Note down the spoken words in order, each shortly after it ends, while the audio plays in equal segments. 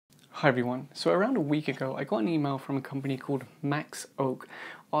Hi everyone. So around a week ago, I got an email from a company called Maxoak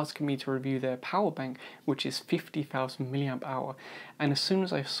asking me to review their power bank, which is 50,000 milliamp hour. And as soon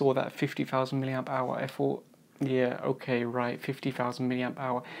as I saw that 50,000 milliamp hour, I thought, yeah, okay, right, 50,000 milliamp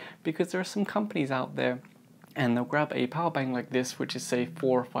hour, because there are some companies out there and they'll grab a power bank like this, which is say 4,000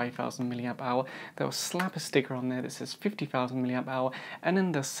 or 5,000 milliamp hour. They'll slap a sticker on there that says 50,000 milliamp hour, and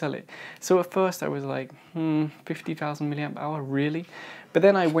then they'll sell it. So at first I was like, 50,000 milliamp hour, really? But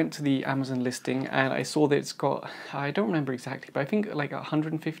then I went to the Amazon listing and I saw that it's got, I don't remember exactly, but I think like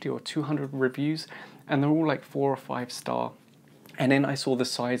 150 or 200 reviews, and they're all like 4 or 5 star. And then I saw the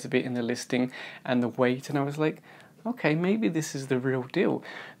size of it in the listing and the weight, and I was like, okay, maybe this is the real deal.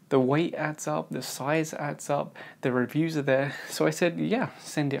 The weight adds up, the size adds up, the reviews are there. So I said, yeah,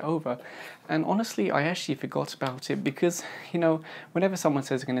 send it over. And honestly, I actually forgot about it because, you know, whenever someone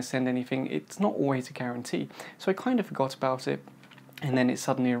says they're going to send anything, it's not always a guarantee. So I kind of forgot about it, and then it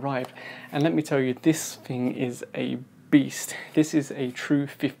suddenly arrived. And let me tell you, this thing is a beast. This is a true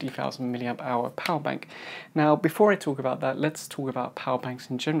 50,000 milliamp hour power bank. Now, before I talk about that, let's talk about power banks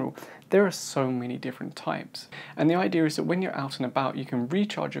in general. There are so many different types. And the idea is that when you're out and about, you can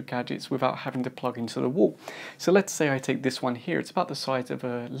recharge your gadgets without having to plug into the wall. So let's say I take this one here. It's about the size of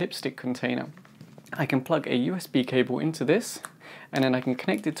a lipstick container. I can plug a USB cable into this, and then I can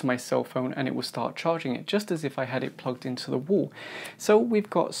connect it to my cell phone and it will start charging it just as if I had it plugged into the wall. So we've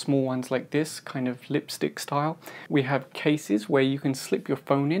got small ones like this, kind of lipstick style. We have cases where you can slip your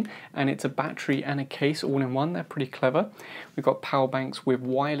phone in and it's a battery and a case all in one. They're pretty clever. We've got power banks with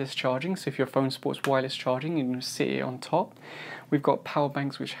wireless charging, so if your phone supports wireless charging, you can sit it on top. We've got power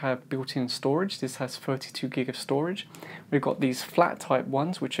banks which have built-in storage. This has 32 gig of storage. We've got these flat type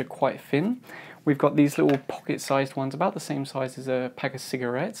ones which are quite thin. We've got these little pocket-sized ones, about the same size as a pack of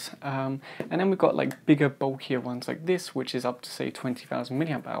cigarettes. And then we've got like bigger, bulkier ones like this, which is up to say 20,000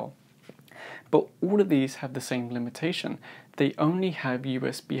 milliamp hour. But all of these have the same limitation. They only have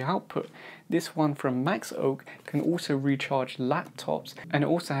USB output. This one from Maxoak can also recharge laptops, and it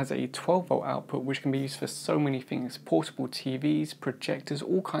also has a 12 volt output, which can be used for so many things: portable TVs, projectors,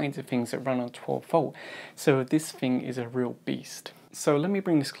 all kinds of things that run on 12 volt. So this thing is a real beast. So let me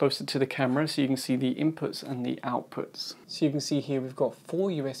bring this closer to the camera so you can see the inputs and the outputs. So you can see here we've got 4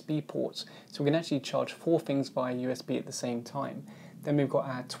 USB ports, so we can actually charge 4 things via USB at the same time. Then we've got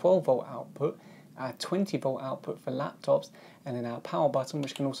our 12 volt output, our 20 volt output for laptops, and then our power button,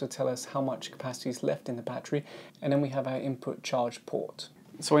 which can also tell us how much capacity is left in the battery, and then we have our input charge port.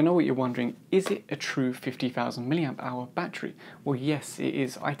 So I know what you're wondering, is it a true 50,000 milliamp hour battery? Well, yes, it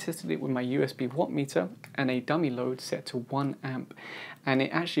is. I tested it with my USB watt meter and a dummy load set to 1 amp, and it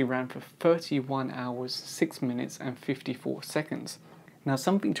actually ran for 31 hours, 6 minutes and 54 seconds. Now,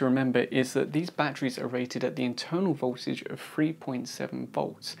 something to remember is that these batteries are rated at the internal voltage of 3.7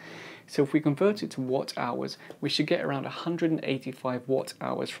 volts. So if we convert it to watt hours, we should get around 185 watt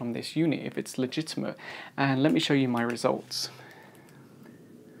hours from this unit if it's legitimate. And let me show you my results.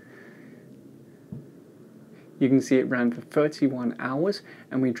 You can see it ran for 31 hours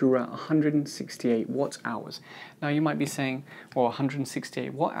and we drew out 168 watt hours. Now you might be saying, well,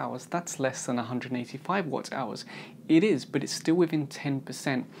 168 watt hours, that's less than 185 watt hours. It is, but it's still within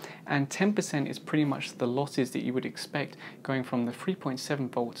 10%. And 10% is pretty much the losses that you would expect going from the 3.7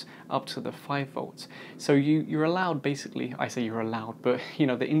 volts up to the 5 volts. So you're allowed, basically, I say you're allowed, but you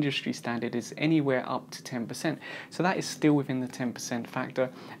know, the industry standard is anywhere up to 10%. So that is still within the 10% factor,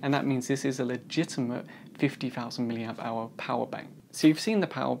 and that means this is a legitimate 50,000 milliamp hour power bank. So you've seen the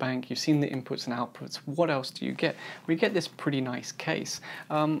power bank, you've seen the inputs and outputs. What else do you get? We get this pretty nice case.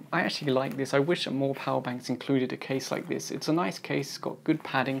 I actually like this. I wish that more power banks included a case like this. It's a nice case, it's got good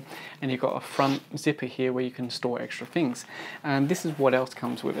padding, and you've got a front zipper here where you can store extra things. And this is what else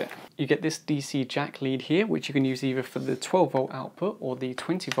comes with it. You get this DC jack lead here, which you can use either for the 12 volt output or the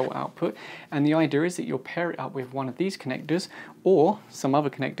 20 volt output. And the idea is that you'll pair it up with one of these connectors or some other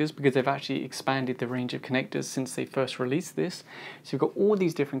connectors, because they've actually expanded the range of connectors since they first released this. So you've got all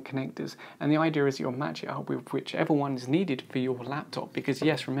these different connectors, and the idea is you'll match it up with whichever one is needed for your laptop, because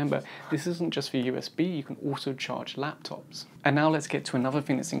yes, remember, this isn't just for USB, you can also charge laptops. And now let's get to another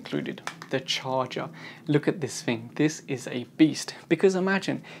thing that's included, the charger. Look at this thing, this is a beast, because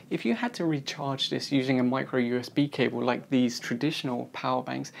imagine if you had to recharge this using a micro USB cable like these traditional power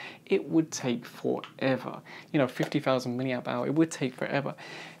banks, it would take forever. You know, 50,000 milliamp hour, it would take forever.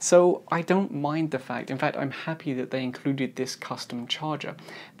 So I don't mind the fact, in fact, I'm happy that they included this custom charger.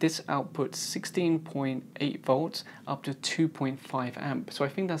 This outputs 16.8 volts up to 2.5 amp. So I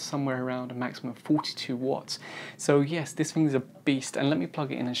think that's somewhere around a maximum of 42 watts. So yes, this thing's a beast, and let me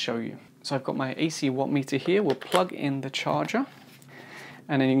plug it in and show you. So I've got my AC watt meter here. We'll plug in the charger,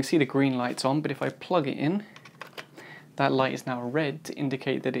 and then you can see the green light's on, but if I plug it in, that light is now red to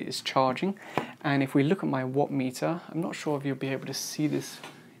indicate that it is charging. And if we look at my watt meter, I'm not sure if you'll be able to see this.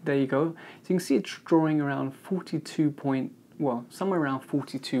 There you go. So you can see it's drawing around 42 point, well, somewhere around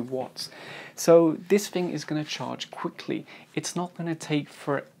 42 watts. So this thing is going to charge quickly. It's not going to take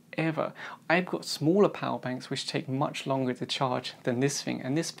forever. I've got smaller power banks which take much longer to charge than this thing,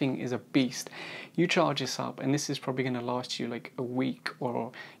 and this thing is a beast. You charge this up and this is probably going to last you like a week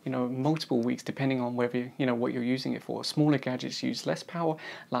or multiple weeks, depending on whether what you're using it for. Smaller gadgets use less power.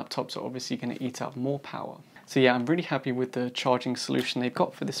 Laptops are obviously going to eat up more power. So yeah, I'm really happy with the charging solution they've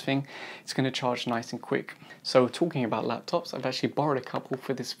got for this thing. It's going to charge nice and quick. So talking about laptops, I've actually borrowed a couple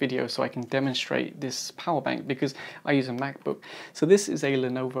for this video so I can demonstrate this power bank because I use a MacBook. So this is a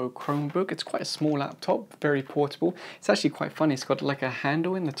Lenovo Chromebook. It's quite a small laptop, very portable. It's actually quite funny. It's got like a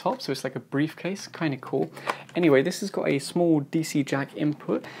handle in the top, so it's like a briefcase, kind of cool. Anyway, this has got a small DC jack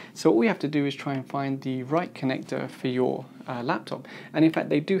input. So all we have to do is try and find the right connector for your laptop. And in fact,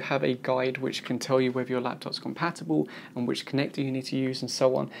 they do have a guide which can tell you whether your laptop's compatible and which connector you need to use and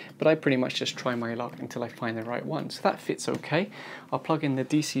so on. But I pretty much just try my luck until I find the right one. So that fits okay. I'll plug in the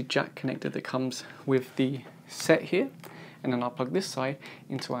DC jack connector that comes with the set here. And then I'll plug this side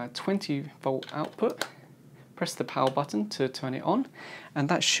into our 20-volt output. Press the power button to turn it on. And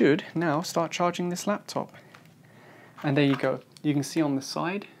that should now start charging this laptop. And there you go. You can see on the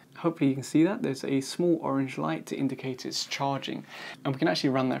side, hopefully you can see that, there's a small orange light to indicate it's charging. And we can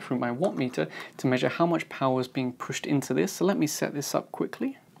actually run that through my watt meter to measure how much power is being pushed into this. So let me set this up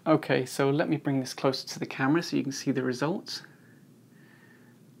quickly. Okay, so let me bring this closer to the camera so you can see the results.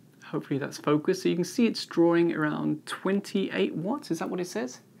 Hopefully that's focused. So you can see it's drawing around 28 watts. Is that what it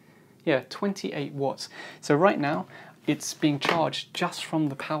says? Yeah, 28 watts. So right now, it's being charged just from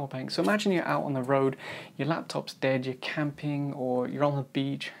the power bank. So imagine you're out on the road, your laptop's dead, you're camping or you're on the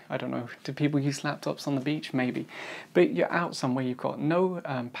beach. I don't know, do people use laptops on the beach? Maybe. But you're out somewhere, you've got no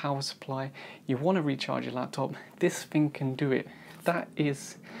power supply, you want to recharge your laptop, this thing can do it. That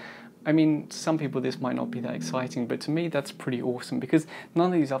is, I mean, to some people this might not be that exciting, but to me that's pretty awesome because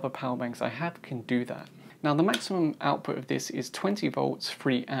none of these other power banks I have can do that. Now the maximum output of this is 20 volts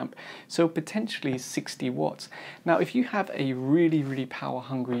 3 amp, so potentially 60 watts. Now if you have a really power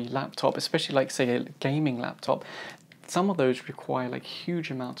hungry laptop, especially like say a gaming laptop, some of those require like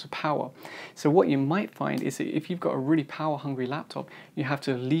huge amounts of power. So what you might find is that if you've got a really power hungry laptop, you have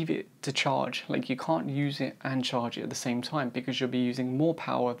to leave it to charge. Like you can't use it and charge it at the same time because you'll be using more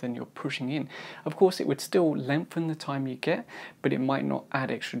power than you're pushing in. Of course, it would still lengthen the time you get, but it might not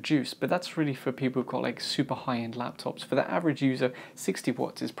add extra juice. But that's really for people who've got like super high-end laptops. For the average user, 60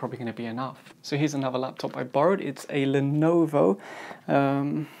 watts is probably going to be enough. So here's another laptop I borrowed. It's a Lenovo.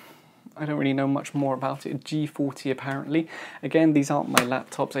 I don't really know much more about it. G40 apparently. Again, these aren't my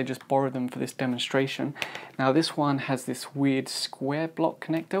laptops, I just borrowed them for this demonstration. Now this one has this weird square block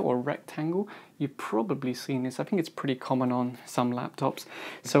connector or rectangle. You've probably seen this. I think it's pretty common on some laptops.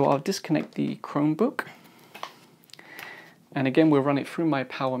 So I'll disconnect the Chromebook. And again, we'll run it through my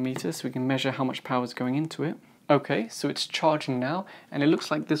power meter so we can measure how much power is going into it. Okay, so it's charging now, and it looks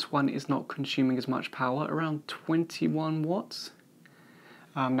like this one is not consuming as much power, around 21 watts.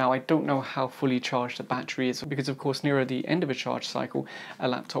 Now I don't know how fully charged the battery is because of course nearer the end of a charge cycle a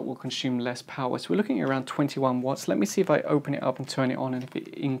laptop will consume less power. So we're looking at around 21 watts. Let me see if I open it up and turn it on and if it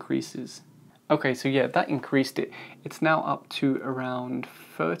increases. Okay, so yeah, that increased it. It's now up to around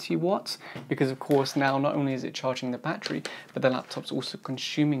 30 watts because of course now not only is it charging the battery, but the laptop's also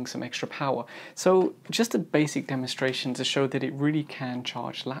consuming some extra power. So just a basic demonstration to show that it really can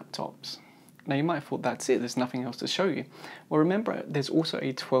charge laptops. Now you might have thought that's it, there's nothing else to show you. Well remember, there's also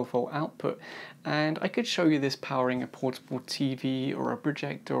a 12-volt output, and I could show you this powering a portable TV or a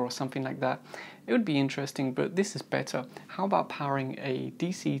projector or something like that. It would be interesting, but this is better. How about powering a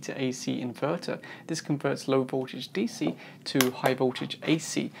DC to AC inverter? This converts low voltage DC to high voltage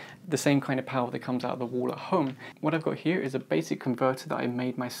AC, the same kind of power that comes out of the wall at home. What I've got here is a basic converter that I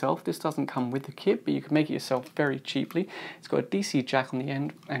made myself. This doesn't come with the kit, but you can make it yourself very cheaply. It's got a DC jack on the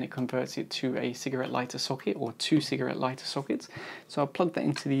end and it converts it to a cigarette lighter socket or 2 cigarette lighter sockets. So I'll plug that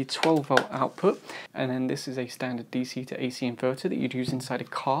into the 12-volt output, and then this is a standard DC to AC inverter that you'd use inside a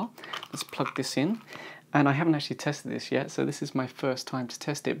car. Let's plug this in. And I haven't actually tested this yet, so this is my first time to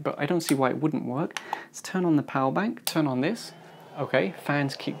test it, but I don't see why it wouldn't work. Let's turn on the power bank, turn on this. Okay,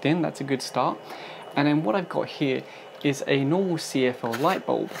 fans kicked in, that's a good start. And then what I've got here is a normal CFL light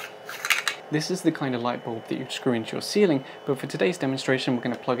bulb. This is the kind of light bulb that you screw into your ceiling, but for today's demonstration we're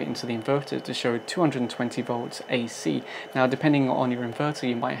going to plug it into the inverter to show 220 volts AC. Now depending on your inverter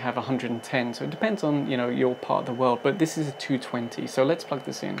you might have 110, so it depends on your part of the world, but this is a 220, so let's plug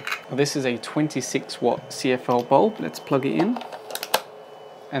this in. Well, this is a 26 watt CFL bulb. Let's plug it in,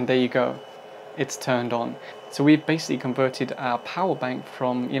 and there you go, it's turned on. So we've basically converted our power bank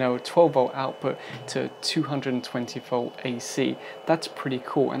from 12 volt output to 220 volt AC. That's pretty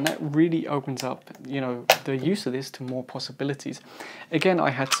cool, and that really opens up the use of this to more possibilities. Again, I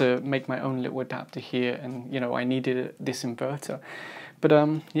had to make my own little adapter here, and I needed this inverter, but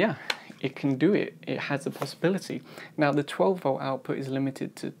yeah, it can do it. It has the possibility. Now the 12 volt output is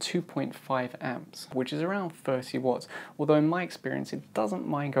limited to 2.5 amps, which is around 30 watts. Although in my experience, it doesn't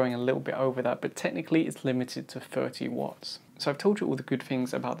mind going a little bit over that, but technically it's limited to 30 watts. So I've told you all the good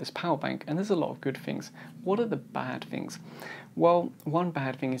things about this power bank, and there's a lot of good things. What are the bad things? Well, one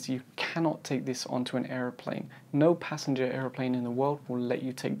bad thing is you cannot take this onto an aeroplane. No passenger aeroplane in the world will let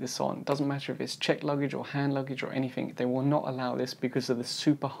you take this on. It doesn't matter if it's checked luggage or hand luggage or anything, they will not allow this because of the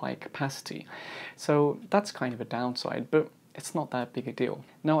super high capacity. So that's kind of a downside, but it's not that big a deal.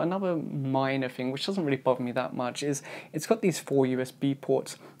 Now another minor thing, which doesn't really bother me that much, is it's got these 4 USB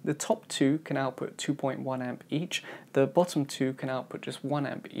ports. The top 2 can output 2.1 amp each, the bottom 2 can output just 1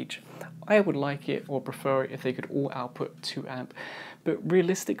 amp each. I would like it or prefer it if they could all output 2 amp, but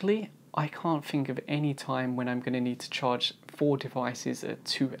realistically I can't think of any time when I'm going to need to charge 4 devices at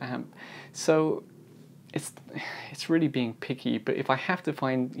 2 amp. So it's really being picky, but if I have to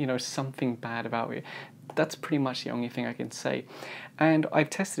find something bad about it, that's pretty much the only thing I can say. And I've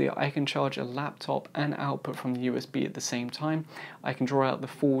tested it. I can charge a laptop and output from the USB at the same time. I can draw out the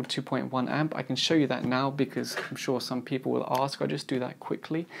full 2.1 amp. I can show you that now because I'm sure some people will ask. I'll just do that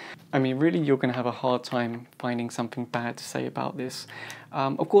quickly. I mean, really, you're going to have a hard time finding something bad to say about this.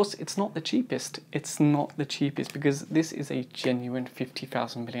 Of course, it's not the cheapest. It's not the cheapest because this is a genuine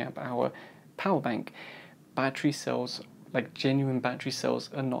 50,000 milliamp hour power bank. Battery cells, like genuine battery cells,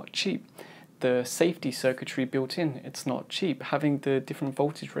 are not cheap. The safety circuitry built in, it's not cheap. Having the different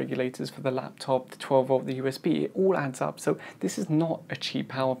voltage regulators for the laptop, the 12 volt, the USB, it all adds up. So this is not a cheap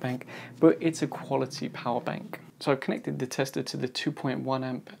power bank, but it's a quality power bank. So I've connected the tester to the 2.1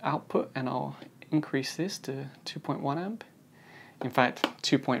 amp output, and I'll increase this to 2.1 amp. In fact,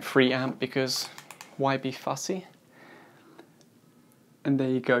 2.3 amp, because why be fussy? And there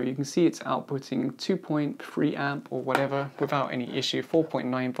you go, you can see it's outputting 2.3 amp or whatever without any issue,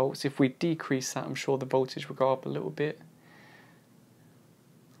 4.9 volts. If we decrease that, I'm sure the voltage will go up a little bit.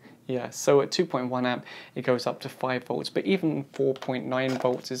 Yeah, so at 2.1 amp, it goes up to 5 volts, but even 4.9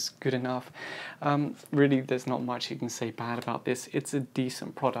 volts is good enough. Really, there's not much you can say bad about this. It's a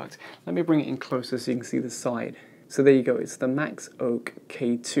decent product. Let me bring it in closer so you can see the side. So there you go, it's the Maxoak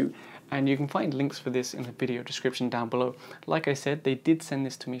K2. And you can find links for this in the video description down below. Like I said, they did send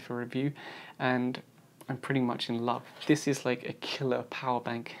this to me for review, and I'm pretty much in love. This is like a killer power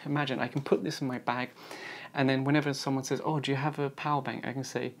bank. Imagine, I can put this in my bag, and then whenever someone says, oh, do you have a power bank? I can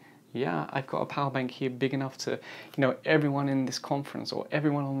say, yeah, I've got a power bank here big enough to, everyone in this conference or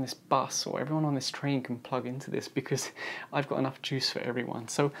everyone on this bus or everyone on this train can plug into this because I've got enough juice for everyone.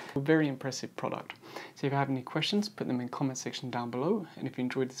 So a very impressive product. So if you have any questions, put them in the comment section down below. And if you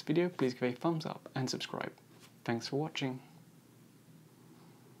enjoyed this video, please give a thumbs up and subscribe. Thanks for watching.